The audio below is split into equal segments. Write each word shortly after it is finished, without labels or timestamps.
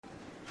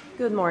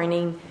Good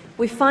morning.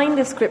 We find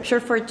the scripture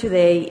for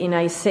today in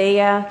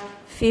Isaiah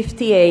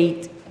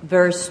 58,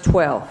 verse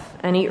 12,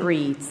 and it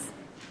reads,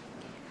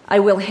 I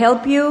will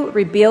help you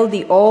rebuild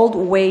the old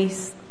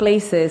waste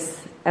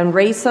places and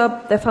raise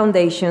up the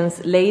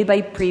foundations laid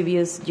by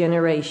previous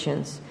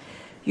generations.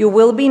 You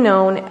will be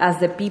known as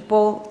the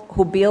people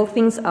who build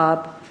things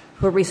up,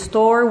 who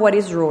restore what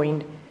is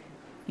ruined.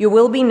 You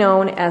will be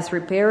known as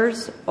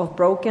repairers of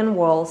broken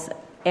walls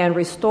and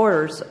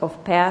restorers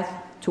of paths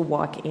to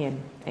walk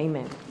in.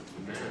 Amen.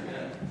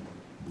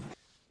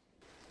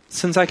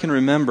 Since I can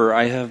remember,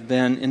 I have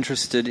been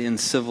interested in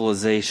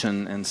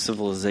civilization and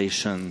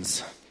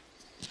civilizations.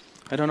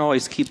 I don't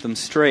always keep them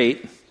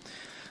straight,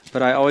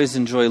 but I always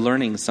enjoy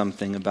learning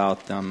something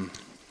about them.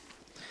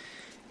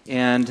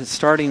 And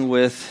starting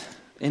with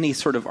any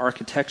sort of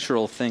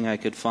architectural thing I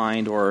could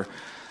find or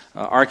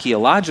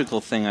archaeological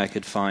thing I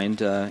could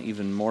find,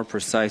 even more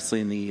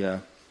precisely in the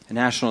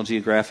National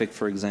Geographic,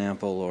 for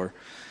example, or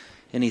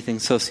anything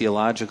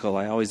sociological,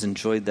 I always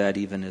enjoyed that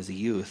even as a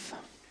youth.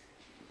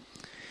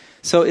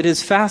 So it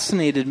has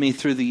fascinated me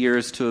through the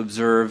years to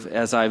observe,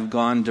 as I've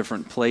gone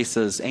different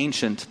places,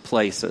 ancient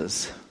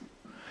places,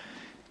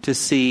 to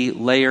see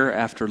layer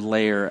after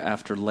layer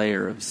after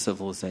layer of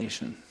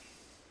civilization.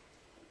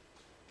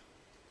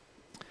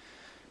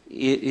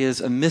 It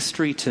is a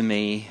mystery to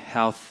me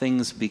how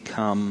things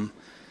become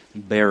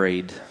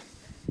buried.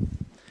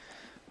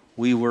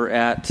 We were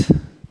at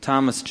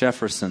James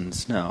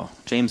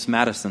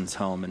Madison's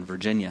home in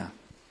Virginia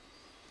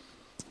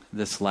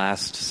this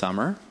last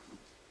summer.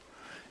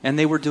 And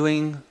they were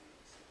doing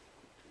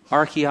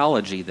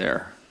archaeology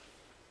there,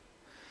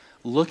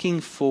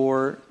 looking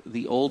for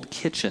the old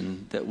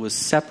kitchen that was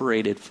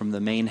separated from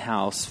the main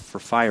house for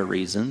fire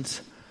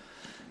reasons.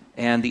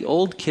 And the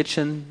old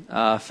kitchen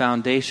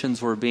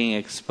foundations were being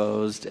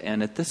exposed,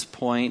 and at this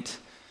point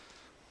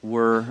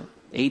were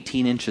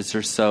 18 inches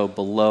or so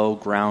below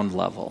ground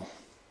level.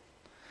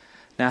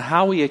 Now,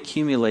 how we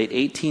accumulate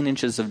 18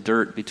 inches of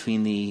dirt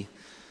between the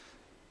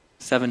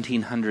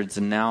 1700s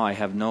and now, I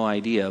have no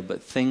idea,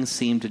 but things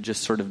seem to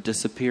just sort of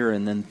disappear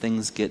and then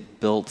things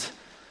get built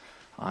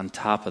on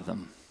top of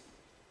them.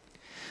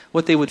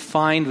 What they would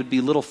find would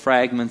be little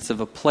fragments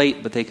of a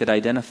plate, but they could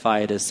identify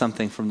it as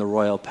something from the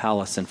royal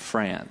palace in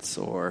France,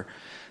 or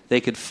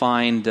they could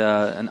find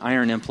an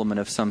iron implement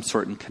of some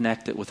sort and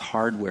connect it with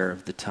hardware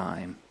of the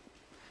time.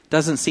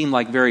 Doesn't seem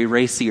like very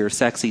racy or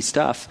sexy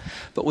stuff,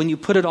 but when you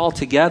put it all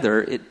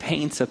together, it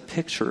paints a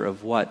picture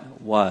of what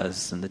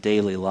was and the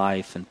daily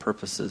life and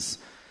purposes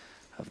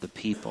of the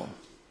people.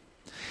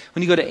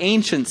 When you go to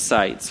ancient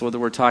sites, whether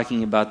we're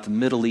talking about the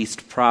Middle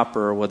East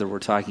proper, or whether we're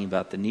talking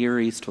about the Near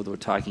East, whether we're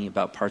talking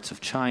about parts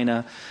of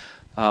China,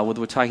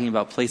 whether we're talking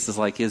about places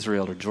like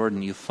Israel or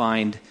Jordan, you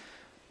find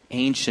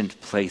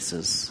ancient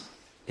places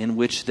in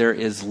which there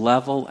is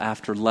level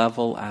after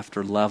level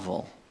after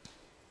level.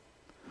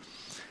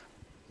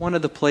 One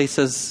of the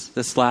places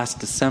this last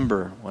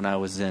December when I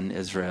was in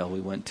Israel we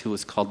went to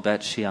was called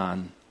Bet Shean.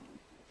 A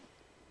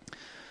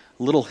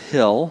little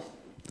hill,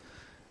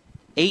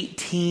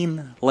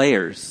 18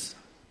 layers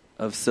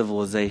of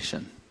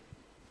civilization.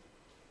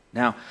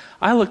 Now,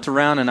 I looked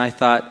around and I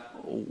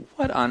thought,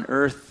 what on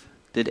earth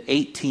did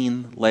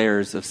 18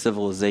 layers of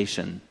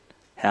civilization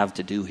have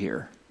to do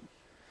here?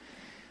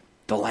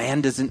 The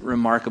land isn't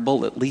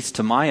remarkable, at least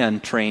to my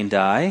untrained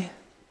eye.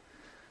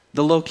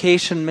 The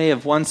location may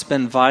have once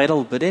been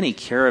vital, but any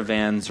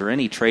caravans or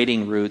any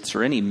trading routes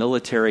or any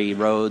military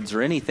roads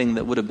or anything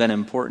that would have been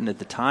important at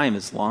the time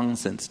has long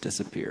since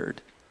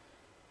disappeared.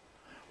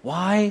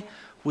 Why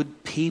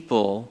would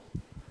people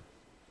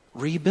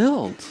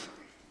rebuild?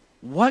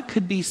 What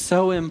could be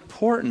so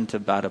important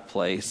about a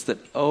place that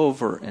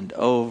over and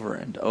over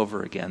and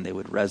over again they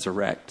would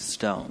resurrect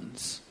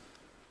stones?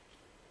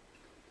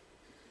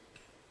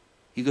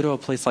 You go to a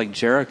place like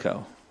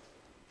Jericho,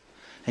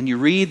 and you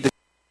read the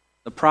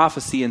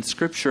prophecy in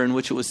Scripture in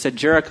which it was said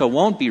Jericho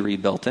won't be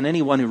rebuilt, and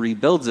anyone who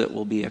rebuilds it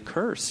will be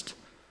accursed.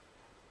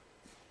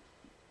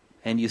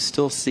 And you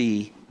still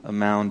see a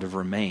mound of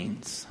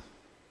remains.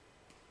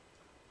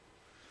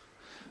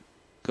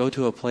 Go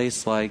to a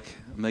place like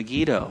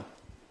Megiddo,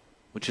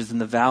 which is in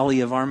the valley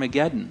of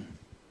Armageddon.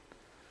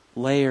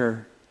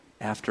 Layer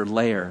after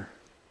layer.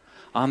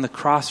 On the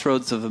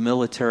crossroads of a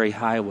military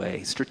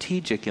highway,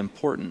 strategic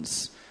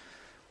importance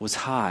was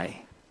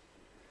high.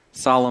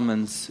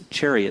 Solomon's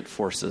chariot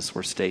forces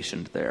were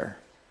stationed there,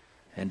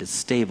 and his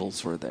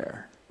stables were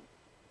there.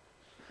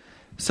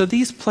 So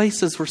these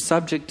places were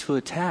subject to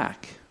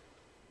attack.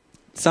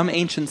 Some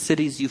ancient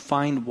cities you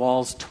find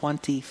walls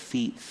 20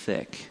 feet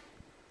thick,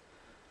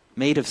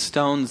 made of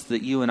stones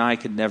that you and I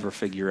could never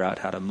figure out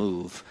how to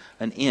move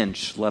an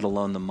inch, let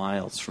alone the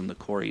miles from the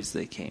quarries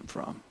they came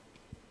from.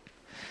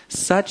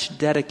 Such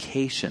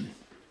dedication.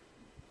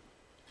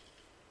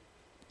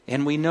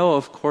 And we know,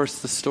 of course,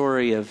 the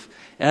story of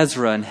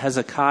Ezra and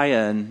Ezra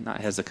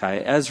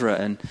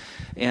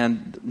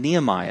and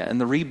Nehemiah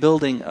and the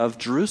rebuilding of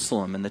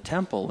Jerusalem and the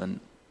temple and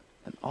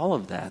all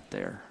of that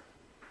there.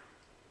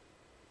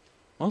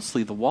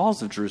 Mostly the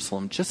walls of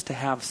Jerusalem, just to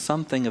have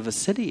something of a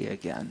city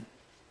again.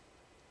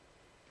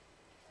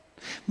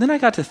 Then I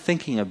got to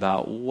thinking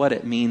about what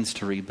it means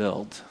to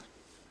rebuild.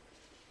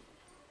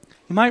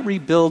 You might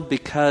rebuild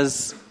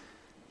because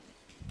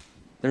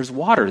there's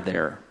water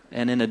there,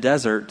 and in a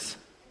desert,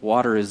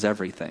 water is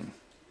everything.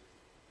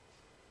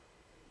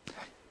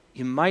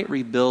 You might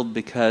rebuild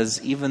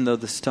because even though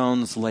the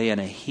stones lay in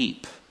a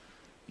heap,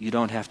 you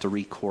don't have to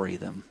re-quarry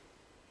them.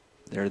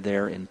 They're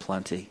there in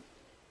plenty.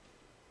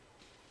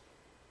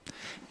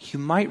 You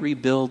might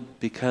rebuild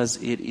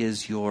because it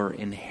is your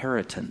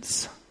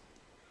inheritance,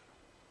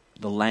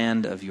 the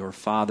land of your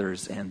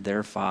fathers and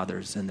their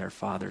fathers and their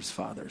fathers'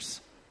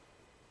 fathers.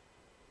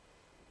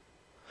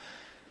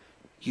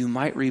 You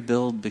might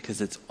rebuild because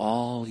it's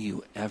all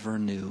you ever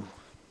knew.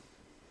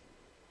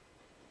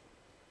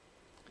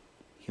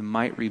 You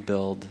might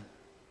rebuild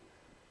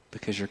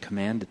because you're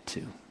commanded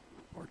to,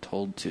 or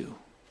told to,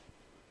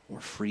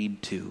 or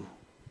freed to,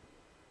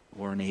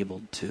 or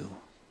enabled to.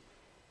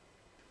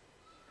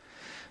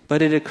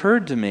 But it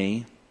occurred to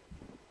me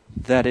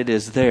that it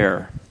is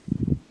there,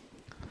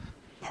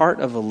 part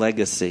of a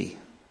legacy,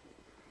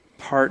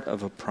 part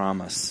of a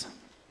promise.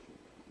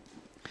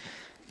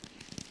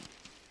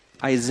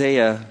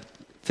 Isaiah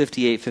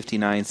 58,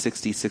 59,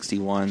 60,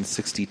 61,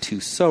 62,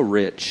 so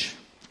rich.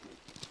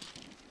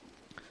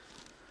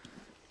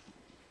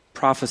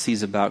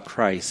 Prophecies about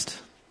Christ.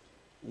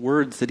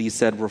 Words that he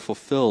said were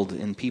fulfilled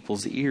in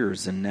people's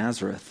ears in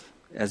Nazareth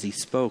as he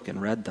spoke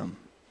and read them.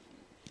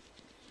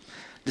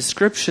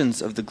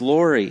 Descriptions of the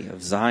glory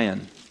of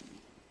Zion.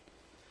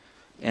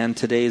 And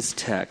today's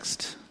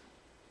text,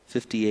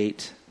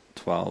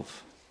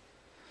 58:12.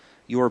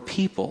 Your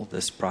people,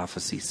 this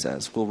prophecy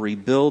says, will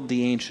rebuild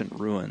the ancient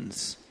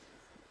ruins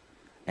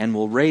and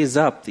will raise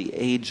up the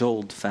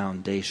age-old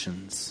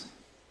foundations.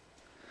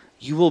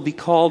 You will be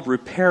called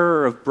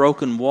repairer of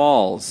broken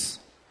walls,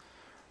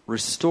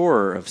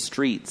 restorer of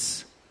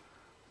streets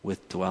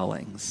with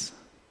dwellings.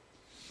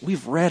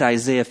 We've read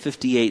Isaiah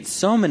 58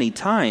 so many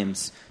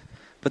times,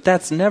 but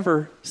that's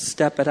never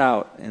stepped it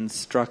out and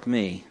struck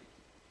me.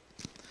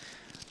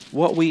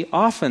 What we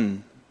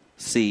often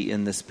see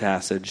in this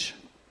passage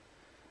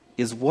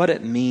is what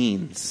it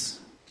means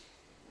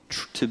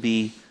to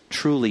be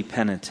truly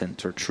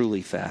penitent or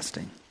truly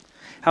fasting.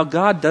 How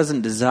God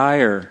doesn't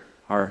desire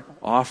our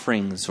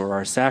offerings or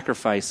our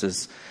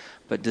sacrifices,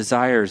 but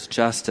desires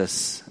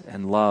justice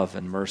and love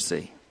and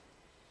mercy.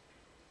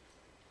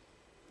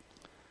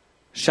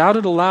 Shout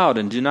it aloud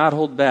and do not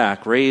hold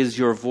back. Raise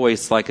your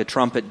voice like a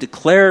trumpet.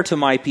 Declare to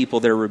my people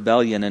their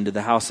rebellion and to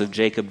the house of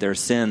Jacob their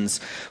sins.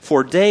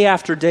 For day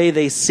after day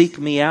they seek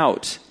me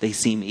out. They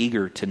seem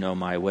eager to know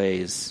my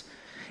ways.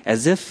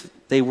 As if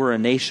they were a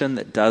nation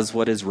that does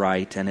what is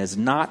right and has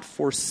not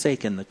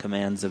forsaken the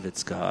commands of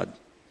its God.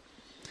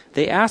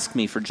 They ask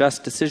me for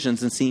just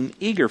decisions and seem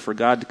eager for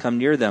God to come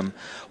near them.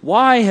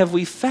 Why have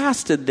we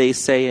fasted, they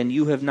say, and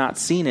you have not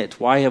seen it?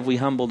 Why have we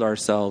humbled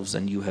ourselves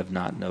and you have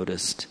not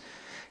noticed?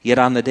 Yet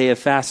on the day of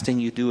fasting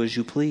you do as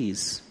you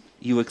please.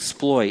 You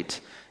exploit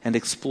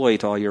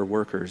all your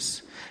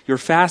workers. Your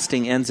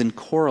fasting ends in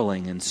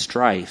quarreling and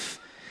strife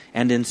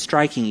and in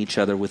striking each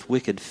other with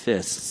wicked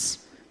fists.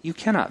 You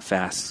cannot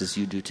fast as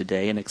you do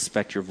today and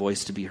expect your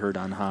voice to be heard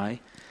on high.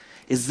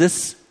 Is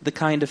this the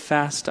kind of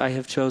fast I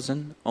have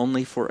chosen?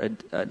 Only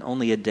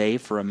a day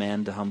for a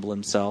man to humble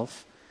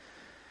himself?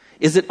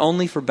 Is it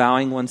only for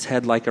bowing one's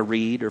head like a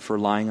reed or for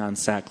lying on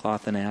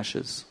sackcloth and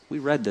ashes? We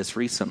read this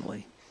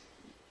recently.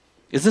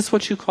 Is this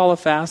what you call a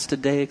fast, a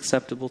day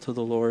acceptable to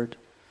the Lord?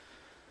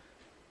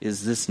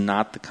 Is this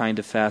not the kind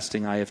of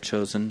fasting I have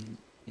chosen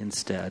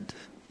instead?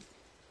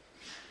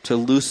 To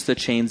loose the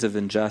chains of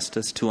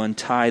injustice, to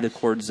untie the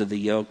cords of the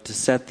yoke, to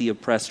set the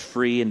oppressed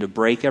free and to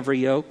break every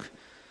yoke?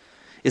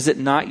 Is it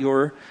not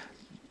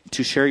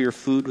to share your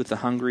food with the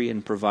hungry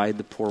and provide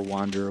the poor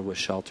wanderer with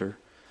shelter?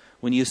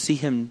 When you see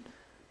him,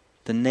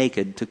 the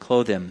naked, to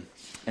clothe him,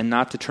 and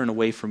not to turn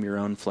away from your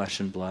own flesh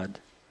and blood?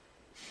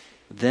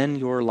 Then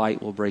your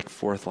light will break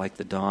forth like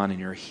the dawn, and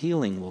your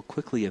healing will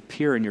quickly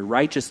appear, and your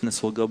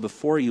righteousness will go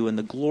before you, and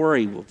the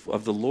glory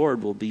of the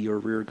Lord will be your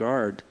rear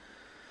guard.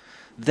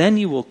 Then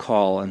you will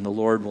call, and the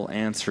Lord will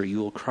answer. You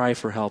will cry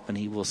for help, and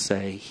he will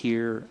say,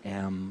 Here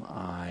am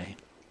I.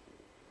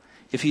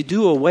 If you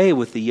do away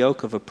with the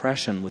yoke of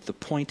oppression, with the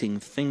pointing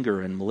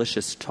finger and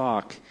malicious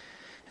talk,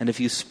 and if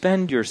you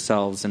spend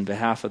yourselves in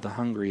behalf of the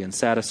hungry and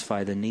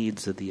satisfy the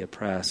needs of the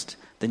oppressed,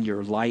 then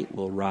your light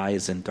will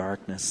rise in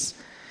darkness,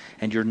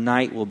 and your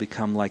night will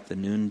become like the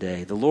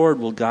noonday. The Lord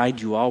will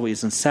guide you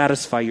always and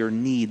satisfy your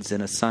needs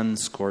in a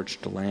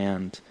sun-scorched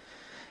land,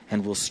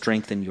 and will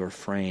strengthen your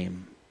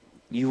frame.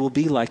 You will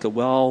be like a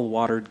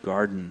well-watered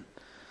garden,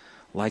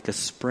 like a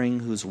spring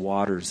whose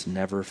waters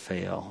never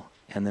fail.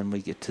 And then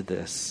we get to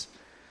this.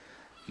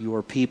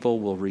 Your people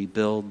will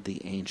rebuild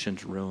the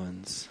ancient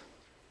ruins.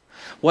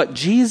 What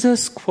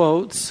Jesus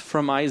quotes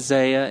from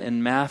Isaiah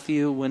and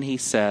Matthew when he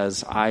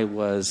says, I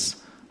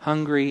was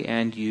hungry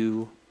and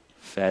you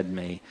fed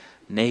me,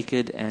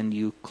 naked and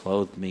you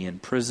clothed me, in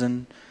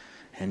prison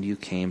and you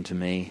came to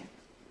me.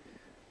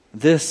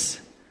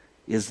 This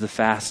is the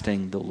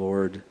fasting the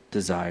Lord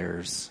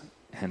desires.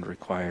 and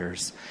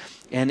requires.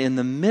 And in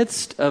the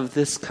midst of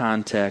this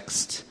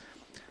context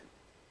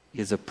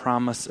is a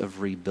promise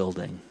of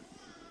rebuilding.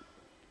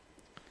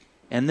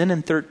 And then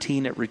in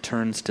 13 it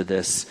returns to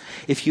this.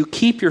 If you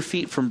keep your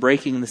feet from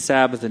breaking the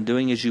Sabbath and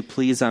doing as you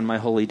please on my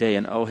holy day,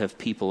 and oh, have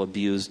people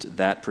abused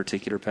that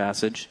particular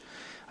passage?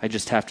 I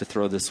just have to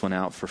throw this one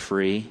out for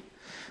free.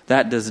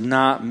 That does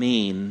not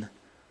mean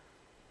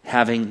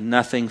having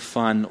nothing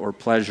fun or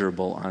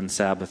pleasurable on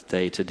Sabbath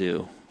day to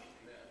do.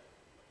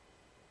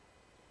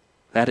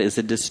 That is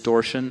a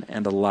distortion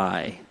and a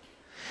lie.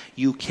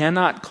 You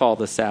cannot call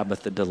the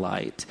Sabbath a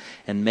delight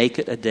and make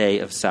it a day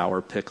of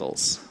sour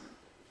pickles.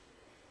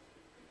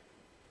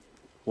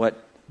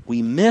 What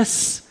we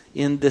miss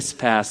in this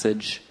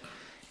passage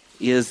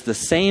is the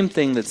same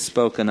thing that's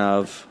spoken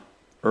of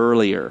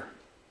earlier.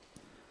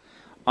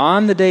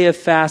 On the day of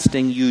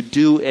fasting, you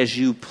do as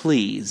you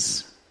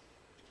please.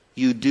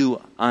 You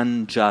do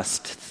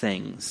unjust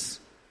things.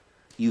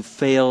 You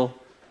fail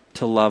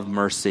to love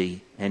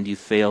mercy, and you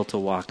fail to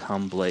walk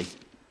humbly.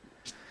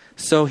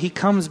 So he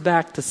comes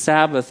back to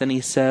Sabbath and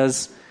he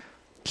says,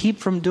 keep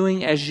from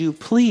doing as you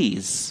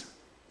please.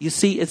 You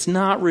see, it's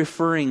not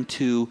referring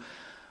to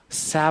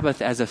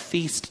Sabbath as a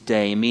feast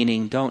day,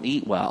 meaning don't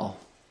eat well,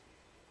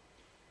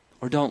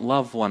 or don't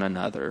love one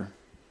another,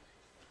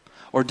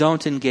 or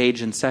don't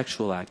engage in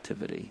sexual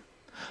activity,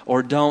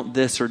 or don't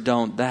this or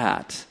don't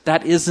that.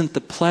 That isn't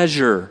the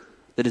pleasure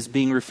that is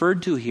being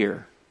referred to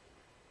here.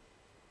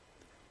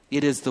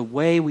 It is the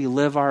way we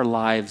live our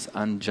lives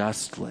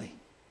unjustly.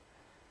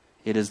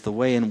 It is the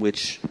way in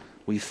which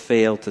we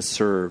fail to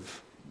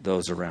serve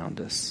those around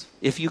us.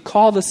 If you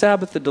call the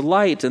Sabbath a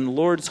delight and the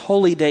Lord's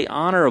holy day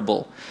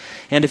honorable,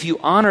 and if you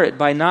honor it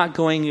by not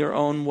going your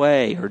own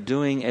way or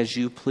doing as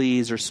you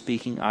please or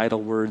speaking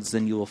idle words,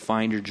 then you will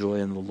find your joy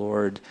in the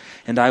Lord.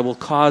 And I will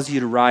cause you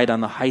to ride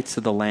on the heights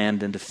of the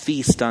land and to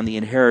feast on the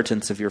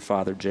inheritance of your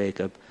father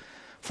Jacob,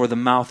 for the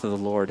mouth of the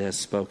Lord has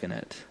spoken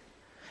it.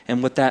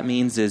 And what that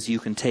means is you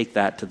can take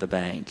that to the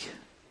bank.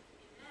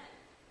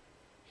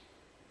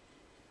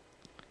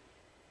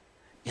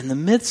 In the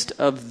midst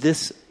of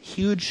this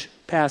huge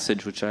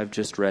passage which I've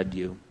just read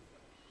you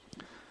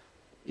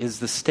is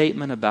the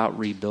statement about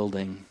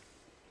rebuilding.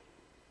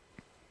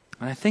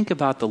 And I think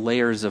about the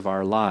layers of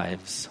our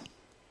lives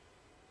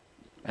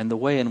and the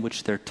way in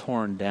which they're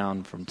torn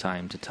down from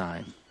time to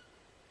time.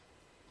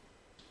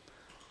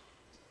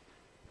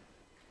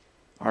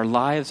 Our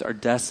lives are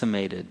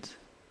decimated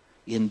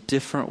in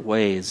different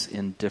ways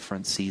in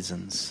different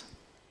seasons.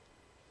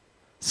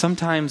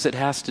 Sometimes it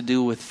has to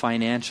do with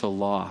financial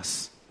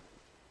loss.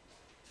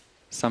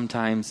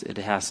 Sometimes it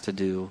has to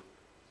do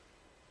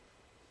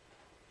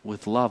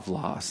with love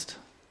lost.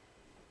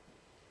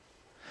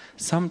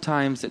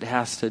 Sometimes it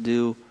has to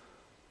do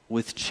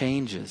with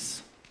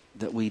changes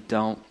that we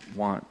don't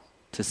want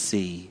to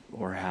see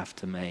or have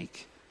to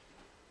make.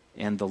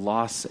 And the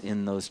loss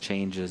in those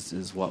changes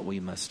is what we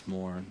must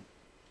mourn.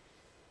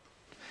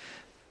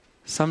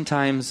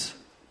 Sometimes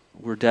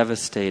we're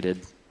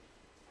devastated.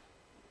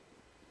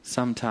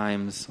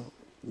 Sometimes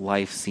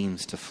life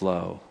seems to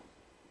flow.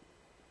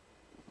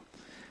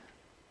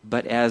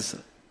 But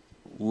as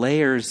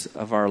layers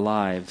of our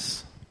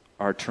lives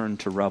are turned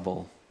to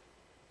rubble,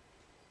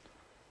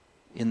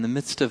 in the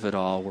midst of it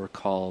all, we're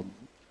called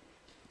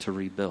to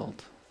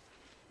rebuild.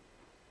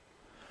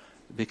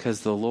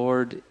 Because the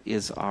Lord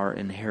is our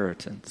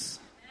inheritance.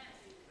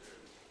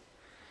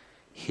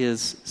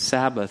 His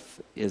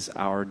Sabbath is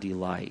our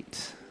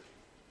delight.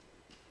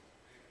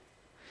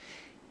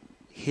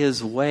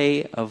 His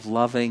way of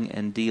loving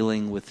and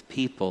dealing with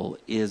people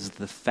is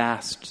the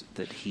fast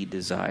that he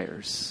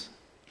desires.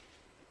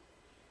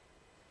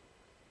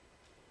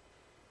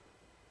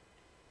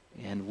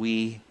 And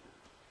we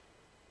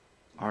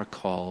are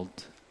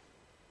called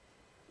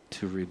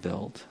to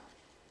rebuild.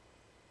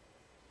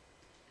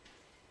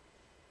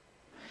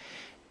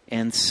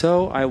 And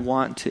so I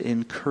want to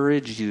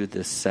encourage you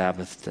this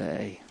Sabbath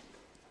day.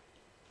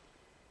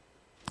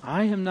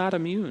 I am not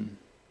immune,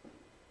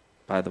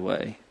 by the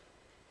way.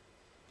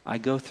 I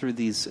go through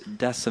these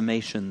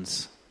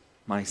decimations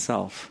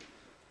myself.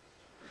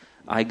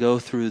 I go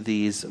through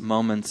these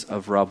moments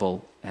of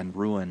rubble and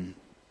ruin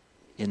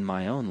in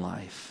my own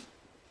life.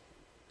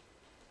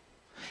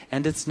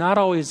 And it's not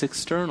always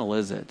external,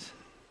 is it?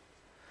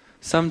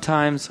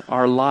 Sometimes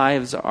our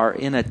lives are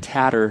in a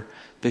tatter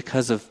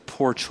because of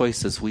poor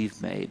choices we've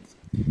made,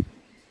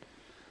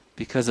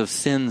 because of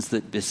sins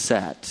that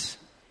beset,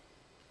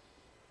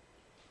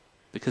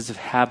 because of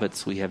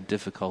habits we have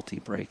difficulty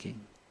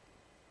breaking.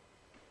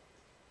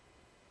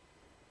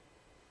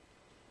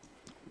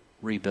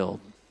 Rebuild.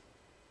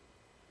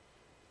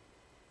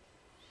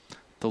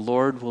 The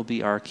Lord will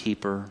be our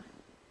keeper.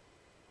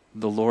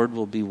 The Lord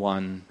will be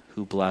one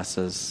who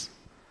blesses.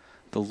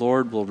 The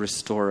Lord will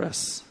restore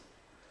us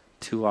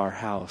to our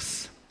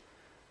house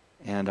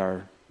and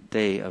our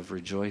day of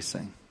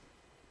rejoicing.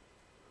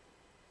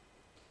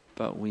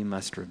 But we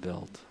must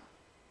rebuild.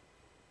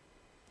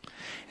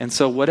 And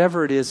so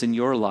whatever it is in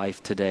your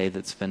life today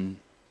that's been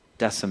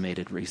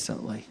decimated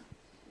recently,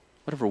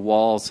 whatever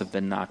walls have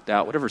been knocked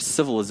out, whatever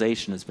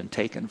civilization has been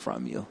taken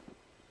from you.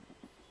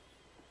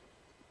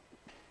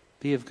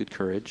 Be of good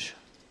courage,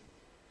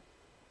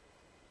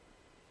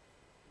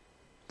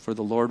 for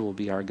the Lord will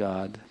be our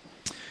God.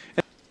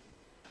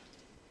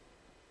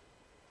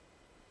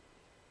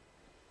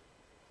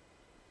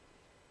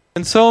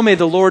 And so may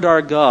the Lord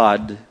our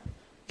God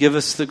give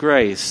us the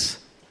grace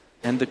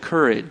and the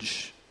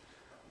courage,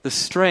 the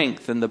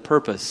strength and the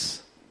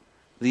purpose,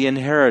 the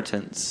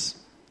inheritance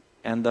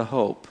and the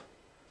hope,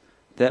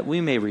 that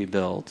we may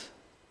rebuild,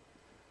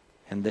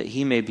 and that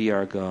He may be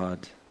our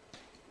God,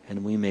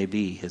 and we may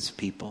be His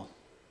people.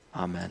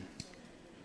 Amen.